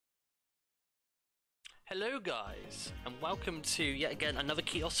Hello guys, and welcome to yet again another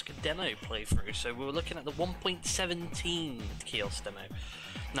Kiosk demo playthrough. So we were looking at the 1.17 Kiosk demo.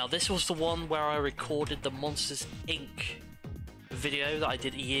 Now this was the one where I recorded the Monsters Inc. video that I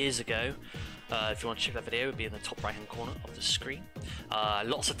did years ago. If you want to check that video, it would be in the top right hand corner of the screen.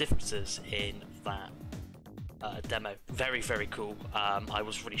 Lots of differences in that demo. Very cool. I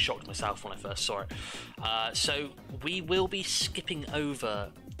was really shocked myself when I first saw it. So we will be skipping over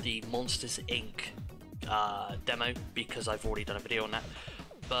the Monsters Inc. Demo because I've already done a video on that,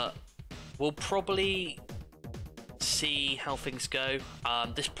 but we'll probably see how things go.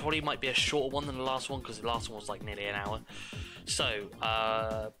 This probably might be a shorter one than the last one because the last one was like nearly an hour. So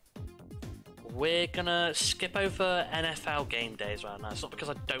we're gonna skip over NFL game days right now. It's not because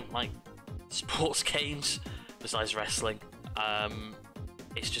I don't like sports games besides wrestling.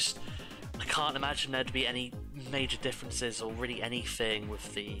 It's just I can't imagine there'd be any major differences or really anything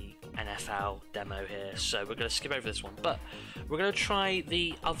with the NFL demo here, so we're going to skip over this one, but we're going to try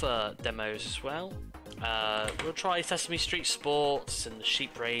the other demos as well. We'll try Sesame Street Sports and the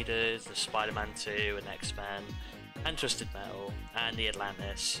Sheep Raiders, the Spider-Man 2 and X-Men and Twisted Metal and the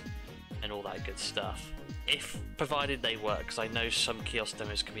Atlantis and all that good stuff, if provided they work, because I know some Kiosk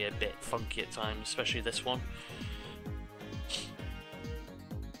demos can be a bit funky at times, especially this one.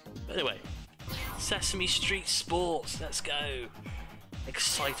 But anyway, Sesame Street Sports, let's go.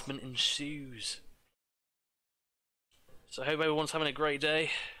 Excitement ensues. So I hope everyone's having a great day.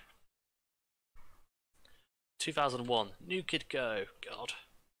 2001, New Kid Go. God.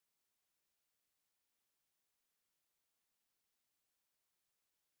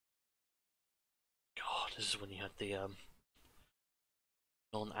 God, this is when you had the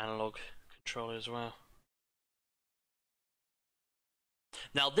non-analog controller as well.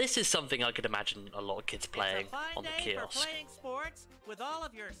 Now this is something I could imagine a lot of kids playing on the kiosk. It's a fine day for playing sports with all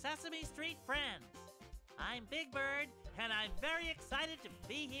of your Sesame Street friends. I'm Big Bird, and I'm very excited to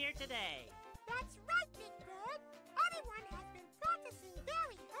be here today. That's right, Big Bird. Everyone has been practicing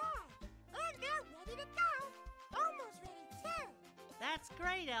very hard, and they're ready to go. Almost ready too. That's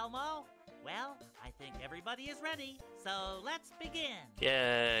great, Elmo. Well, I think everybody is ready, so let's begin.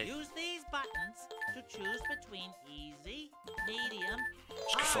 Yay. Use these buttons to choose between easy, medium,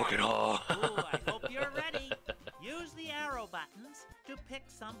 Fucking hard. Ooh, I hope you're ready. Use the arrow buttons to pick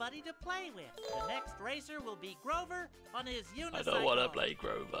somebody to play with. The next racer will be Grover on his unicycle. I don't want to play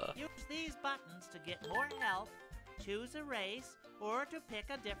Grover. Use these buttons to get more health, choose a race, or to pick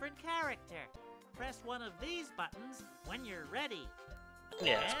a different character. Press one of these buttons when you're ready.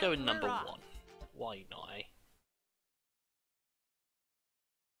 Yeah, let's go with And number we're off. 1. Why not, eh?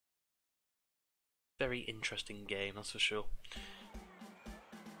 Very interesting game, that's for sure.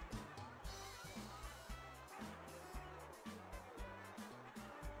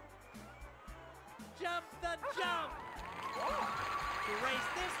 Jump the jump! To race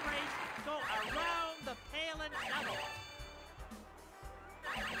this race, go around the pail and shovel.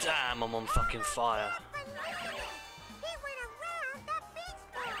 Damn, I'm on fucking fire. He went around the beach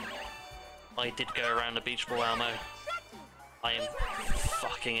ball. I did go around the beach ball, Elmo. I am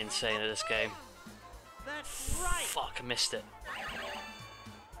fucking insane at this game. That's right! Fuck, I missed it.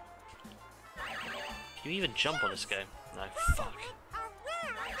 Can you even jump on this game? No, fuck.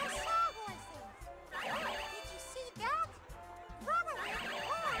 Around the sawhorses. Did you see that? Grover went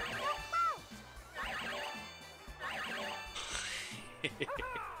on the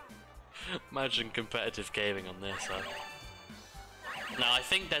boat. Imagine competitive gaming on this, huh? Now, I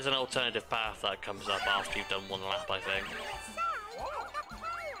think there's an alternative path that comes up after you've done one lap, I think.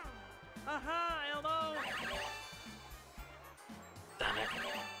 Aha, Elmo! Damn it.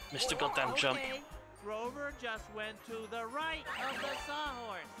 Missed a goddamn jump. Okay, Grover just went to the right of the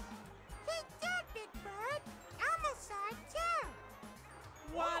sawhorse. He did, Big Bird. Elmo saw it too.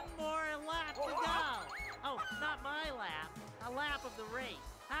 One more lap to go. Oh, not my lap. A lap of the race.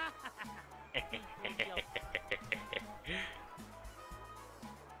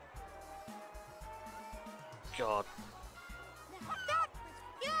 God. Now that was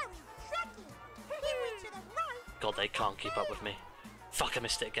very tricky. He went to the right. God, they can't keep up with me. Fuck, I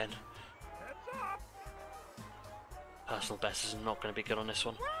missed it again. Personal best is not going to be good on this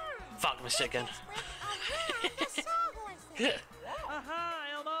one. Fuck, I missed it again. Around the sawhorses. Aha,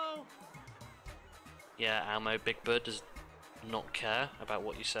 Elmo! Yeah, Elmo, Big Bird does not care about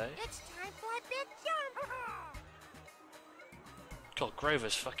what you say. It's time for a big jump. God,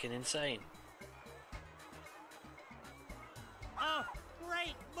 Grover's fucking insane. Oh,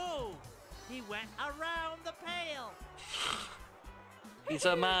 great move! He went around the pail. He's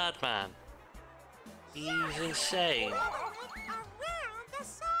a madman. He's insane. Grover went around the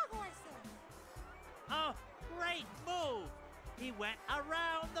sawhorses. Oh, He went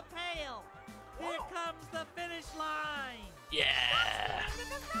around the pail. Here comes the finish line. Yeah! That's the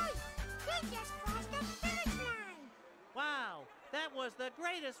end of the race. He just crossed the finish line. Wow, that was the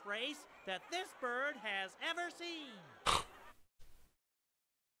greatest race that this bird has ever seen.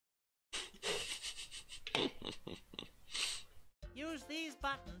 Use these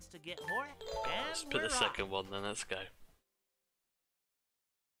buttons to get more, and Let's put we're the off. second one then, let's go.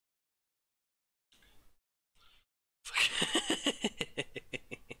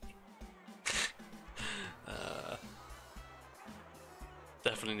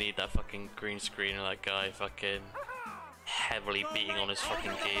 Definitely need that fucking green screen of that guy fucking heavily beating on his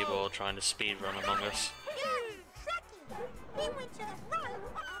fucking keyboard trying to speedrun Among Us. Yeah, tricky. He went to the right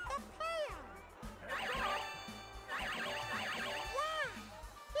of the pail. Wow,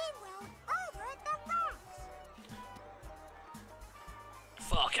 he rode over the rocks.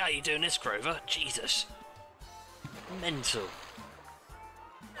 Fuck, how you doing this, Grover? Jesus. Mental.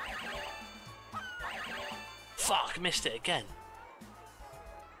 Fuck, missed it again.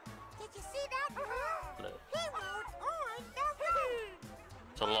 Did you see that? Look, He rode on the road.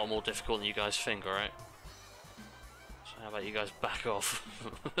 it's a lot more difficult than you guys think, alright? So how about you guys back off?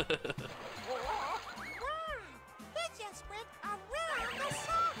 Wow, he just went around the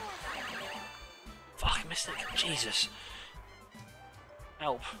sawhorse. Fuck, I missed it. Jesus.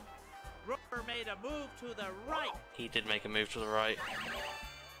 Help. Rover made a move to the right. He did make a move to the right.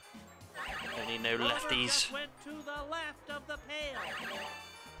 Don't need no Rover lefties. just went to the left of the pail.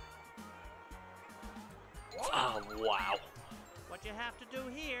 Oh, wow. What you have to do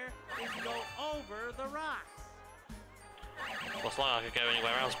here is go over the rocks. Well, it's like I could go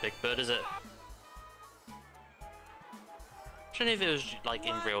anywhere else, Big Bird, is it? I don't know if it was like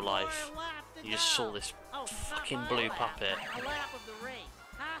in One real more life. lap to You just go. saw this Oh, not fucking my blue lap, puppet A lap of the race.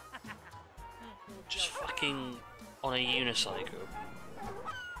 just fucking on a unicycle. Wow,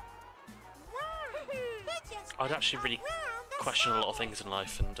 he just I'd actually really around the question a lot of things in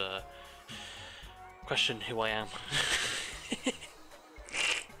life and question who I am.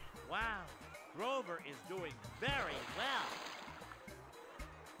 Wow, Grover is doing very well.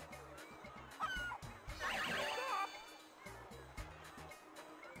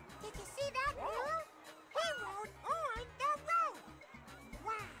 Did you see that? He rode on the road.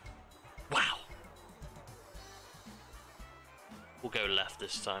 Wow. Wow. We'll go left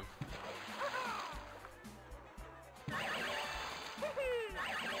this time.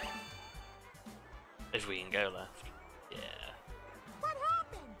 If we can go left. Yeah. What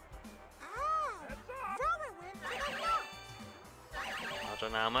happened? Oh, Rover went to the left. I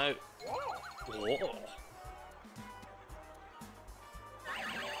don't know, mate. Whoa. Now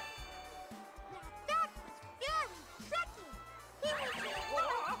that was very tricky. He went to the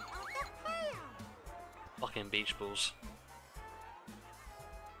right of the pail. Fucking beach balls.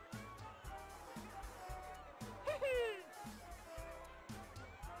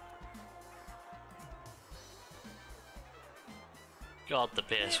 God, the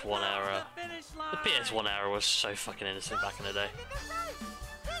PS1 era. The finish The line. PS1 era was so fucking innocent back in the day. End of the race.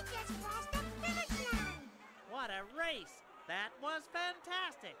 He just crossed the finish line. What a race! That was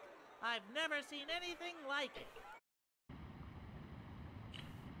fantastic. I've never seen anything like it.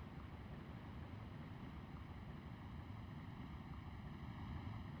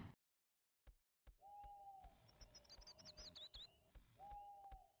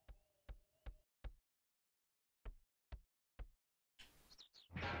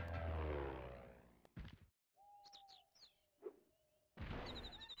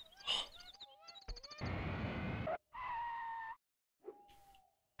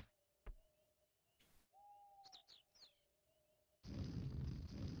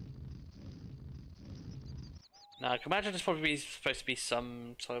 Now, I can imagine there's probably supposed to be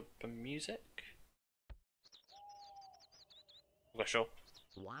some type of music. Okay, sure.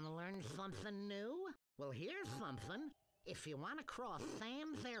 Want to learn something new? Well, here's something. If you want to cross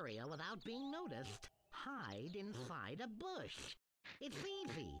Sam's area without being noticed, hide inside a bush. It's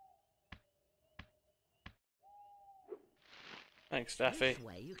easy. Thanks, Daffy. This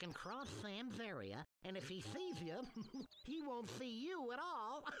way you can cross Sam's area, and if he sees you, he won't see you at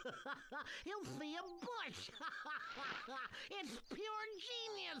all. He'll see a bush. It's pure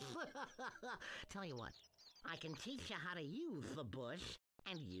genius. Tell you what, I can teach you how to use the bush,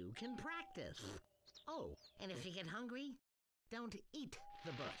 and you can practice. Oh, and if you get hungry, don't eat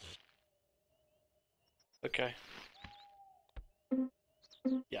the bush. Okay.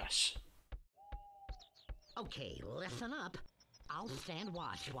 Yes. Okay, listen up. I'll stand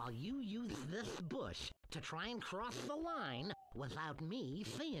watch while you use this bush to try and cross the line without me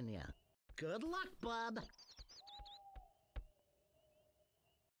seeing you. Good luck, bub.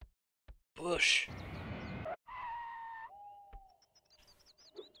 bush.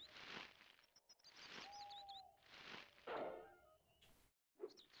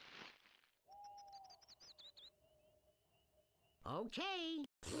 Okay,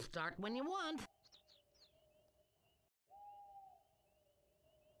 start when you want.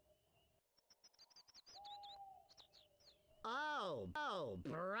 Oh,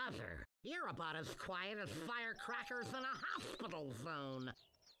 brother. You're about as quiet as firecrackers in a hospital zone.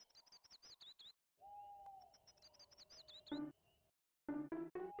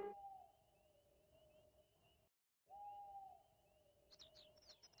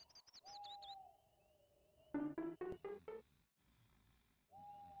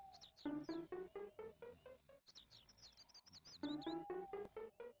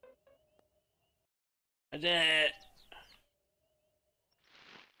 I did it.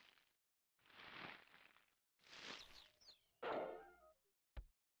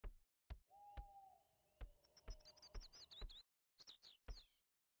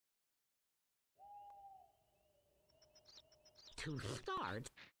 To start,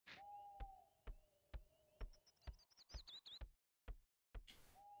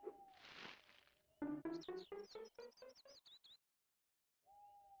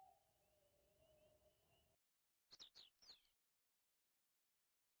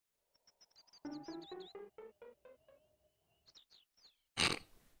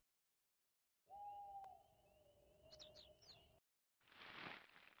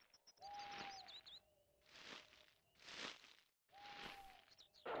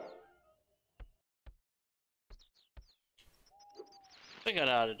 I think I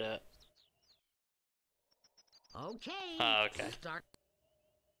know how to do it. okay. Oh, okay. Start.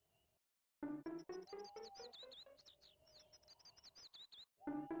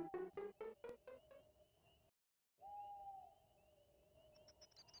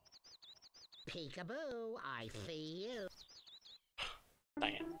 Peekaboo, I see you.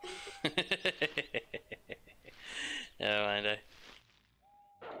 Dang it. Never mind, eh?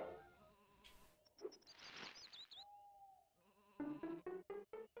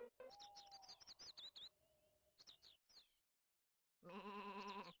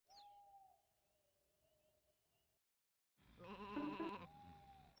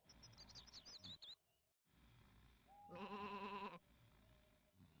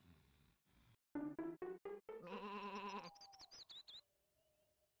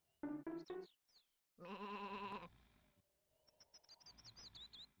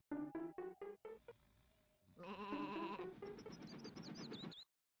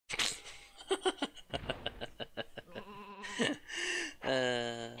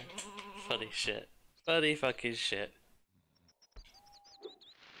 Funny shit. Funny fucking shit.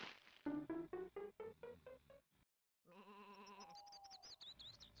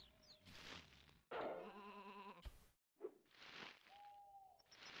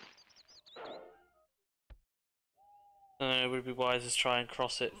 Would it be wise to try and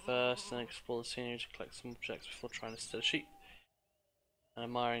cross it first and explore the scenery to collect some objects before trying to steal a sheep? An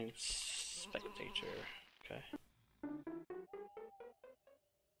admiring spectator. Okay.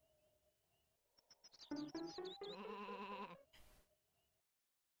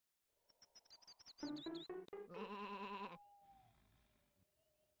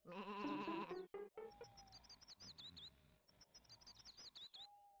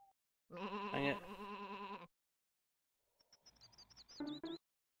 Dang it.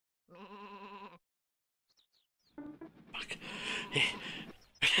 Fuck.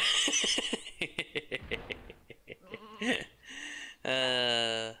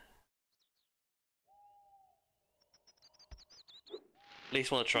 At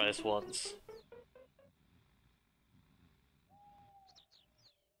least want to try this once.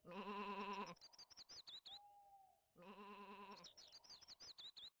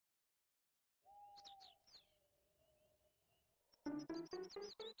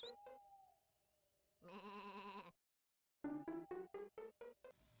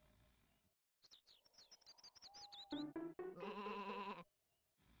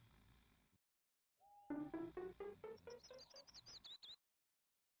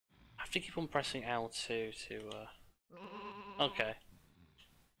 I have to keep on pressing L2 to, Okay.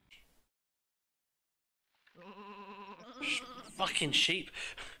 Fucking sheep!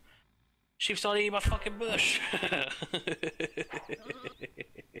 Sheep started eating my fucking bush!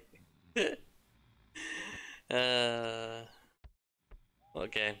 What a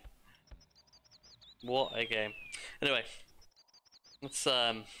game. What a game. Anyway, let's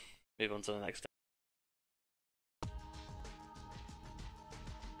move on to the next.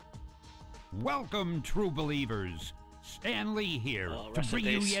 Welcome, true believers. Stan Lee here Oh, to rest in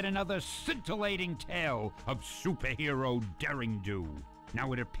bring you peace. yet another scintillating tale of superhero daring-do.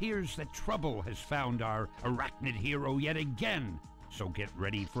 Now it appears that trouble has found our arachnid hero yet again, so get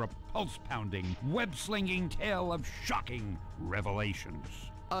ready for a pulse-pounding, web-slinging tale of shocking revelations.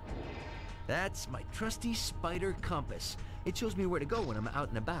 That's my trusty spider compass. It shows me where to go when I'm out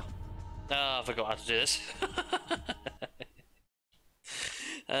and about. Oh, I forgot how to do this.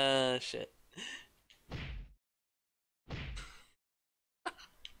 Shit.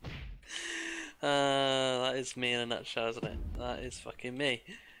 That is me in a nutshell, isn't it? That is fucking me.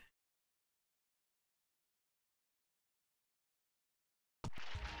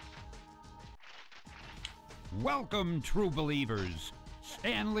 Welcome, true believers.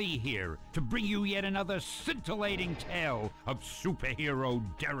 Stan Lee here to bring you yet another scintillating tale of superhero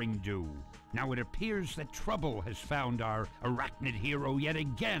daring-do. Now it appears that trouble has found our arachnid hero yet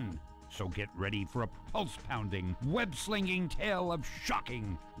again, so get ready for a pulse-pounding, web-slinging tale of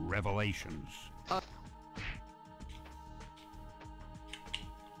shocking revelations.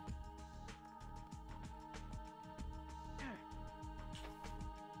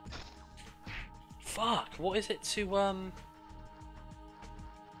 Fuck, what is it to,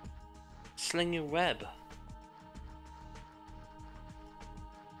 sling your web?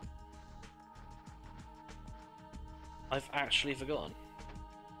 I've actually forgotten.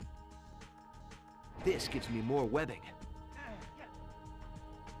 This gives me more webbing.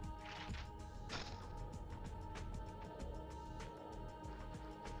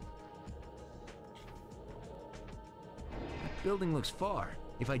 That building looks far.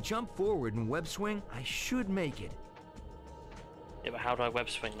 If I jump forward and web swing, I should make it. Yeah, but how do I web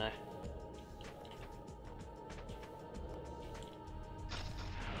swing now?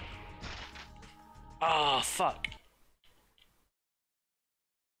 Ah, fuck.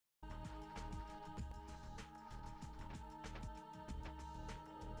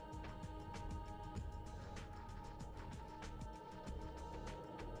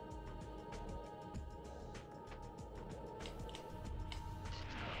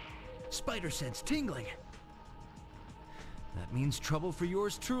 Spider sense tingling. That means trouble for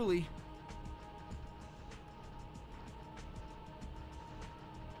yours truly.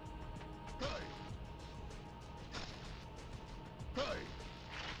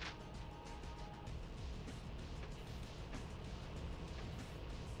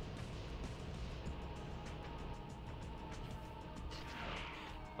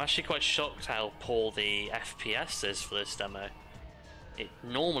 I'm actually quite shocked how poor the FPS is for this demo. It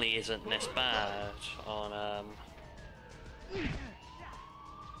normally isn't this bad on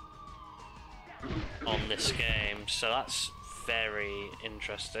this game, so that's very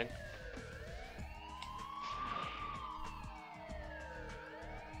interesting.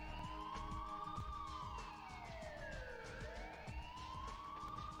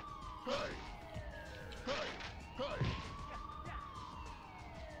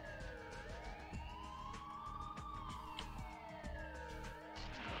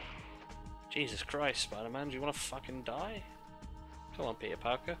 Jesus Christ, Spider-Man, do you want to fucking die? Come on, Peter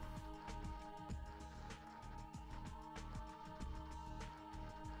Parker.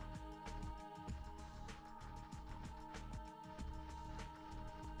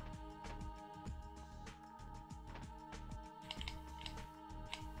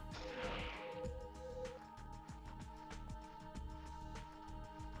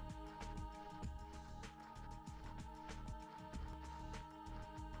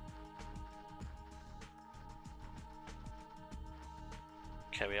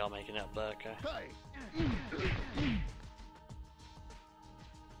 Okay, we are making it up there, okay.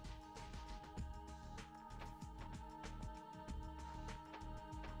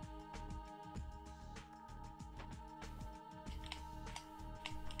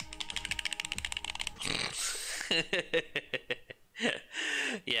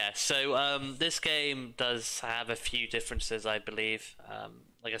 Yeah, so this game does have a few differences, I believe.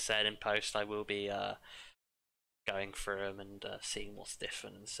 Like I said, in post I will be going through them and seeing what's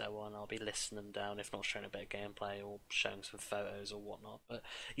different and so on. I'll be listing them down, if not showing a bit of gameplay or showing some photos or whatnot. But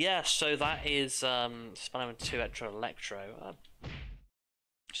yeah, so that is Spider-Man 2 Extra Electro.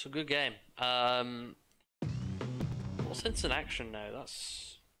 It's a good game. What's instant action now?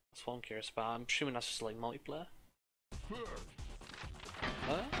 That's what I'm curious about. I'm assuming that's just like multiplayer.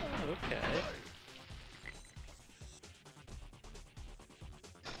 Oh, okay.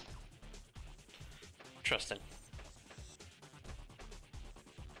 Interesting.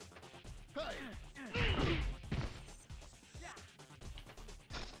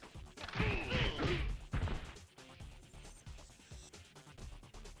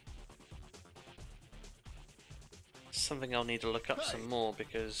 Something I'll need to look up some more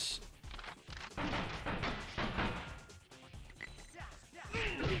because.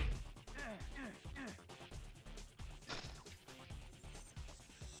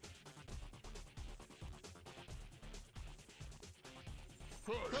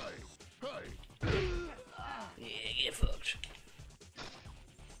 Yeah, get fucked.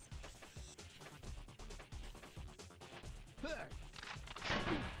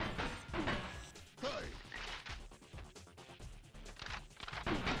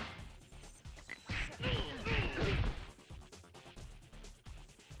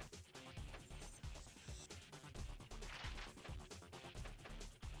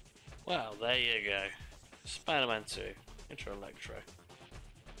 Well, there you go. Spider-Man 2, Intro Electro.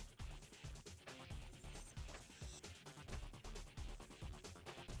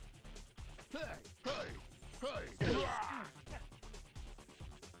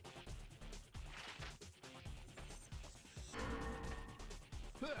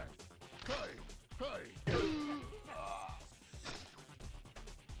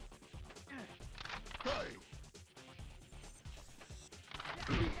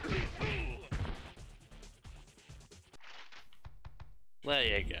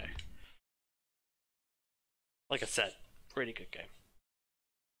 There you go. Like I said, really good game.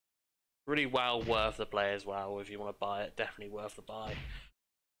 Really well worth the play as well. If you want to buy it, definitely worth the buy.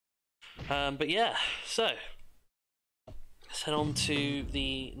 But yeah, so let's head on to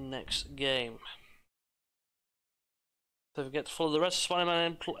the next game. Don't forget to follow the rest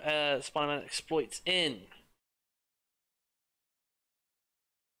of Spider-Man exploits in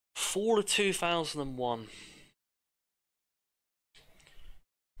fall of 2001.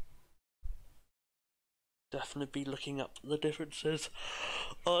 Definitely be looking up the differences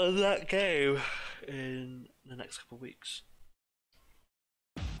on that game in the next couple of weeks.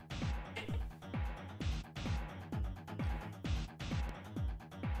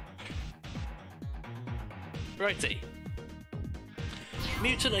 Righty.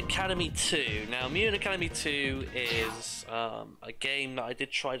 Mutant Academy 2. Now, Mutant Academy 2 is a game that I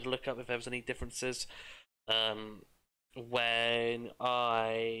did try to look up if there was any differences.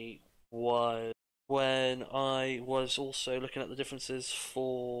 When I was also looking at the differences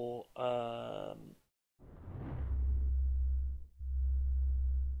for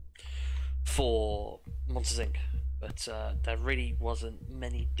Monsters Inc. But there really wasn't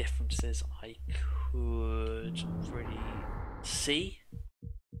many differences I could really see.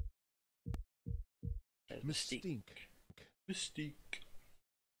 Mystique.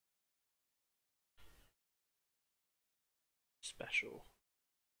 Special.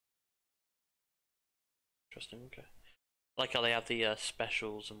 Interesting, okay. I like how they have the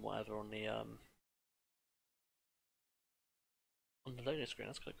specials and whatever on the loading screen,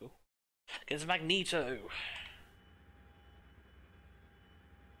 that's kinda cool. Against Magneto.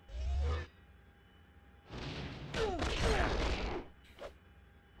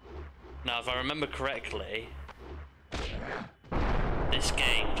 Now, if I remember correctly, this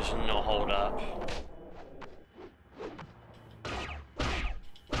game does not hold up.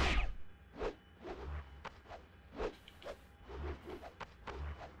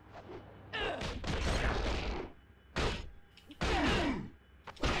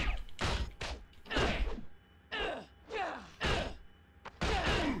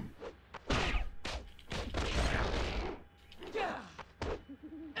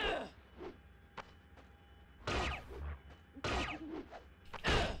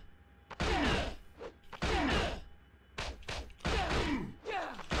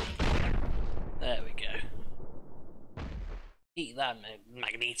 Eat that,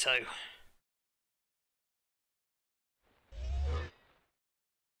 Magneto.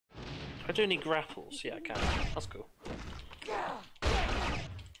 Do I do any grapples? Yeah, I can. That's cool.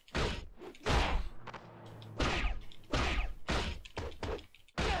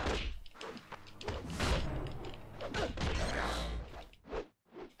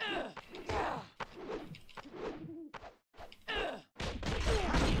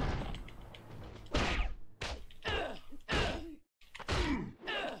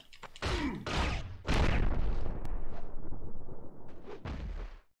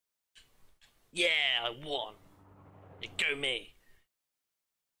 Yeah, I won. Yeah, go me.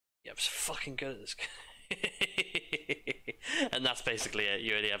 Yeah, I'm so fucking good at this game. And that's basically it.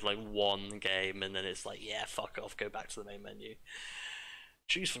 You only have like one game and then it's like, yeah, fuck off, go back to the main menu.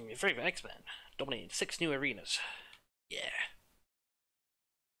 Choose from your favorite X-Men. Dominating 6 new arenas. Yeah.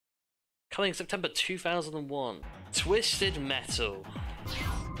 Coming September 2001. Twisted Metal.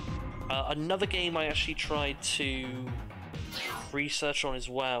 Another game I actually tried to research on as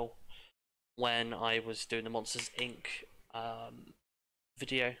well when I was doing the Monsters Inc.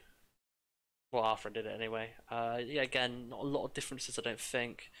 Video. Well, after I did it anyway. Yeah, again, not a lot of differences, I don't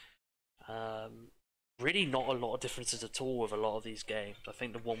think. Really not a lot of differences at all with a lot of these games. I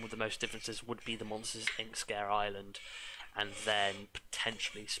think the one with the most differences would be the Monsters Inc. Scare Island, and then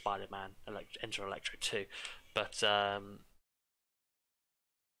potentially Spider-Man Enter Electro 2. But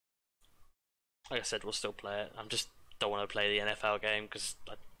like I said, we'll still play it. I just don't want to play the NFL game because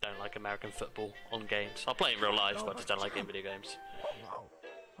I don't like American football on games. I'll play it in real life, but I just don't like it in video games. Whoa.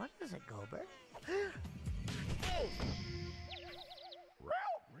 What is it, Gobert?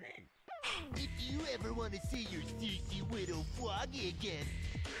 If you ever want to see your thirsty widow Froggy again,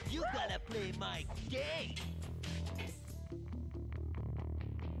 you gotta play my game.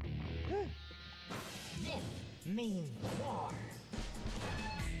 This means war.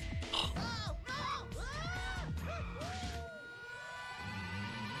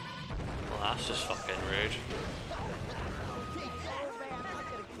 Well, that's just fucking rude.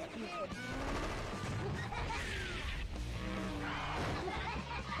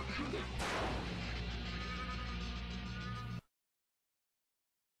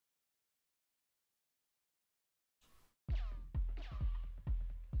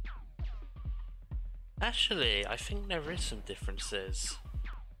 Actually, I think there is some differences.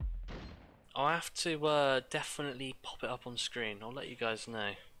 I'll have to definitely pop it up on screen. I'll let you guys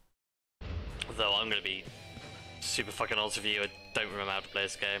know. Though I'm gonna be super fucking honest with you, I don't remember how to play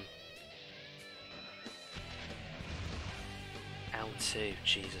this game. L2,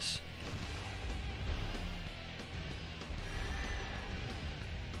 Jesus.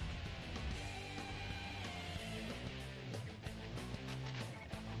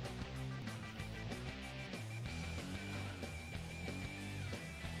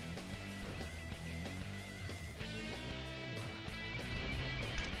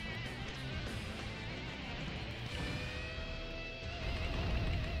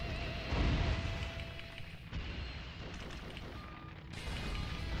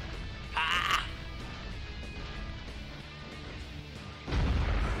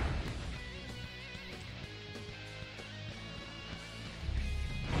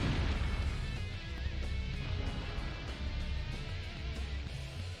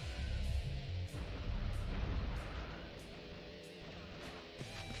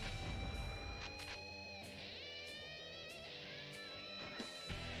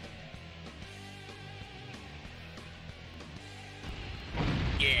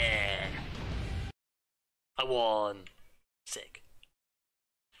 Yeah! I won! Sick.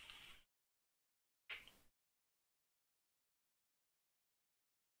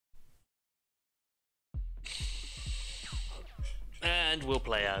 And we'll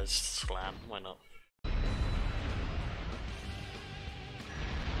play as Slam, why not?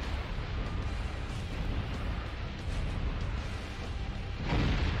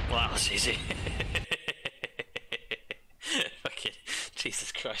 Well, that was easy. Fucking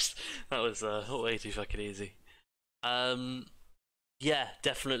Jesus Christ, that was way too fucking easy. Yeah,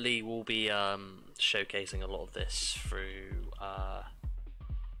 definitely we'll be showcasing a lot of this through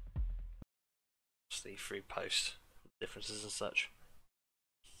obviously through post differences and such.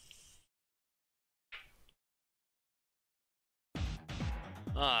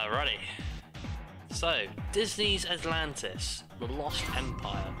 Alrighty. So, Disney's Atlantis, The Lost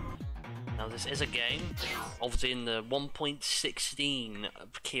Empire. Now this is a game, obviously in the 1.16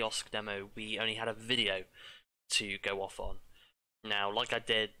 Kiosk demo we only had a video to go off on. Now like I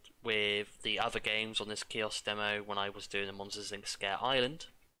did with the other games on this Kiosk demo when I was doing the Monsters Inc. Scare Island,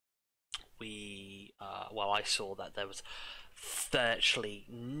 well, I saw that there was virtually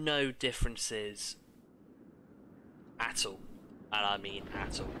no differences at all, and I mean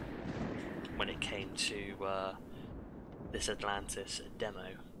at all, when it came to this Atlantis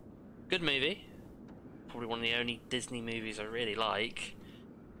demo. Good movie, probably one of the only Disney movies I really like,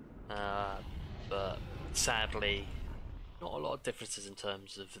 but sadly not a lot of differences in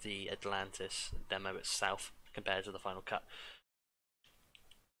terms of the Atlantis demo itself compared to the final cut.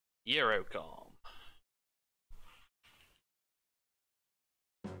 Eurocom.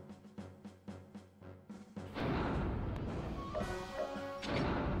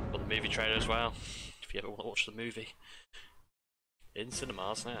 Got the movie trailer as well, if you ever want to watch the movie. In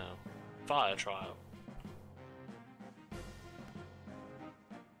cinemas now. Fire Trial.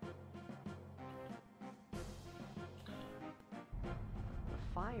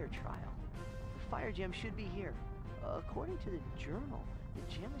 Fire trial. The fire gem should be here. According to the journal, the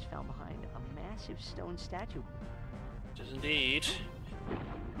gem is found behind a massive stone statue. It is indeed.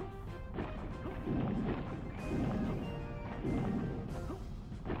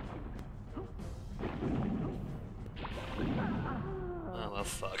 Oh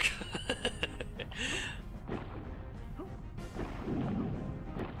fuck.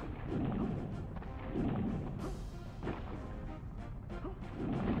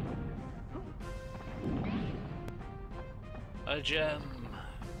 A gem.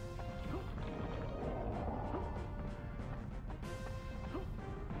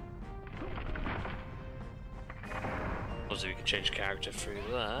 Also, we can change character through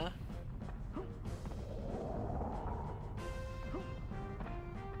there.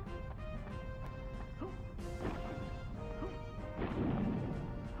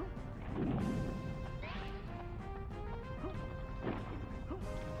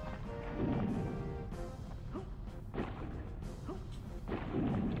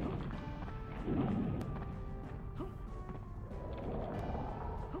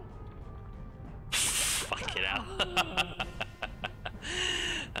 Fuck it out.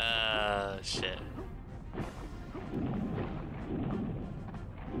 Shit.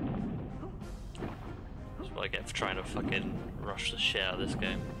 That's what I get for trying to fucking rush the shit out of this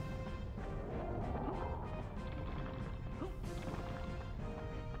game.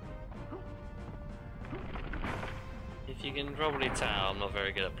 If you can probably tell, I'm not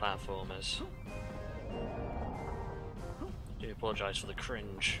very good at platformers. I do apologise for the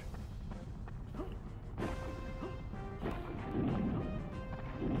cringe.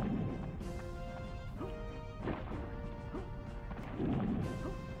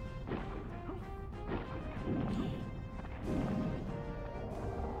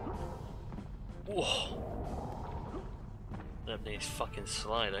 Whoa! That needs fucking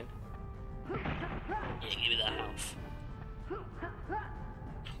sliding. Yeah, give me that health.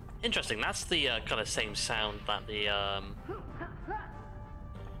 Interesting, that's the kind of same sound that the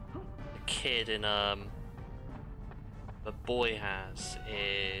kid in the boy has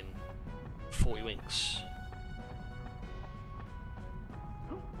in 40 Winks.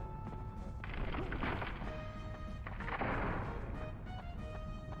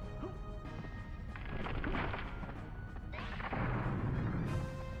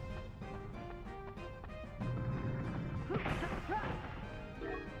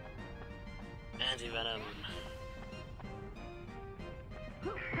 Anti-venom.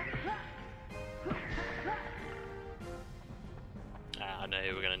 I know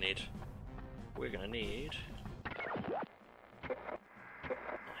who we're gonna need. We're gonna need not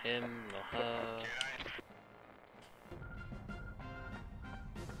him, not her.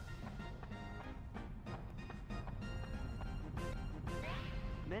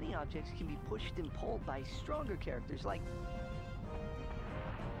 Many objects can be pushed and pulled by stronger characters like...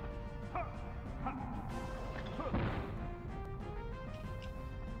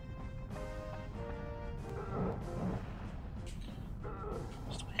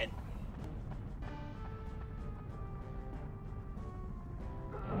 Stop it.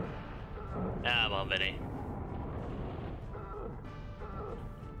 Come on, Vinny.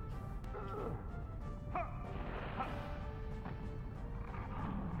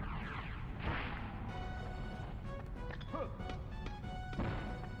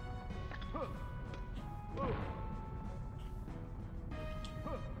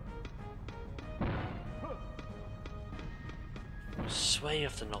 I swear you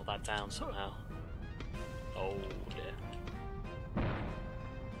have to knock that down somehow. Oh dear.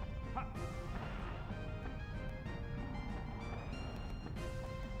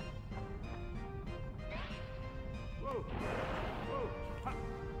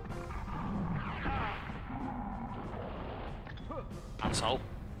 Asshole.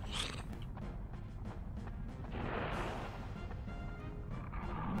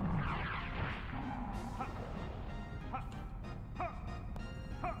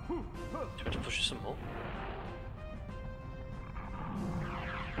 Do I have to push it some more?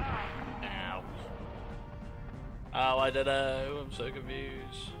 Ow. Oh, I don't know. I'm so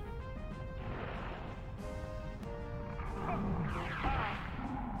confused.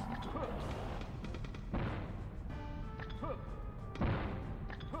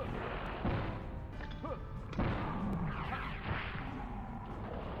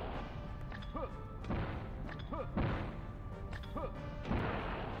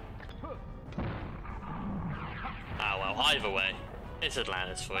 Oh well, either way, it's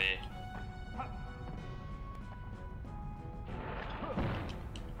Atlantis for you.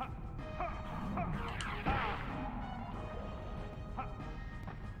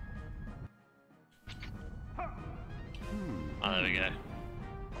 Oh, there we go.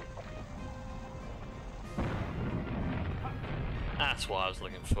 That's what I was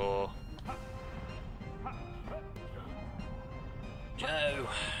looking for. Joe.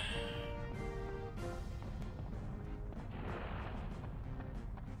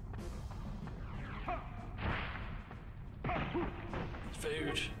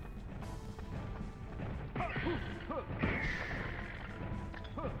 dude.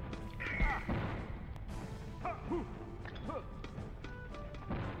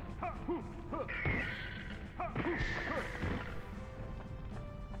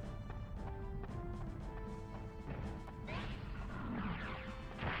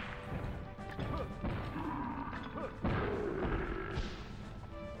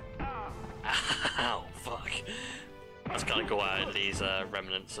 Ow, fuck. Let's gotta go out of these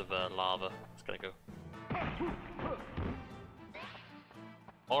remnants of lava. It's gotta go.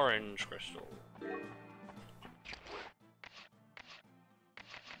 Orange crystal. There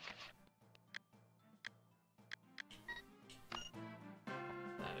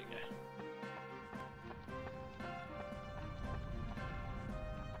we go.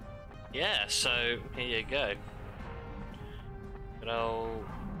 Yeah, so here you go. Good old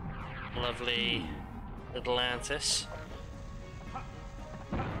lovely Atlantis.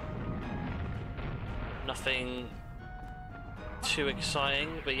 Nothing too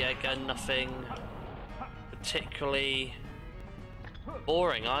exciting, but yeah, again, nothing particularly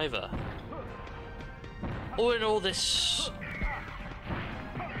boring either. All in all, this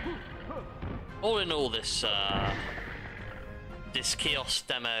this Kiosk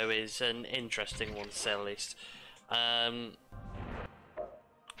demo is an interesting one, to say the least. I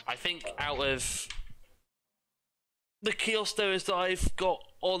think out of the Kiosk demos that I've got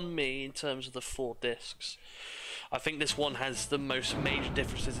on me in terms of the 4 discs, I think this one has the most major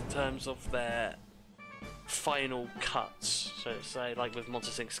differences in terms of their final cuts. So to say, like with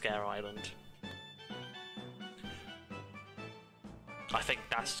Monsters Inc. Scare Island. I think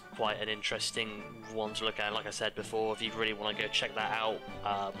that's quite an interesting one to look at. Like I said before, if you really want to go check that out,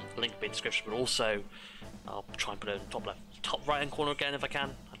 link will be in the description, but also I'll try and put it in the top right hand corner again if I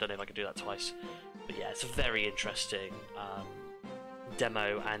can. I don't know if I can do that twice. But yeah, it's a very interesting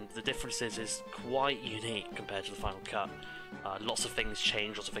demo, and the differences is quite unique compared to the final cut. Lots of things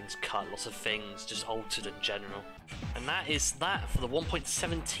changed, lots of things cut, lots of things just altered in general. And that is that for the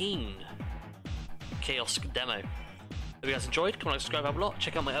 1.17 Kiosk demo. If you guys enjoyed, come on, subscribe, have a lot.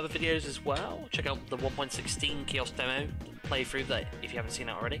 Check out my other videos as well. Check out the 1.16 Kiosk demo playthrough that if you haven't seen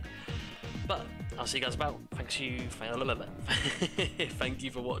it already. But I'll see you guys about. Thank you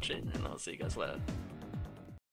for watching, and I'll see you guys later.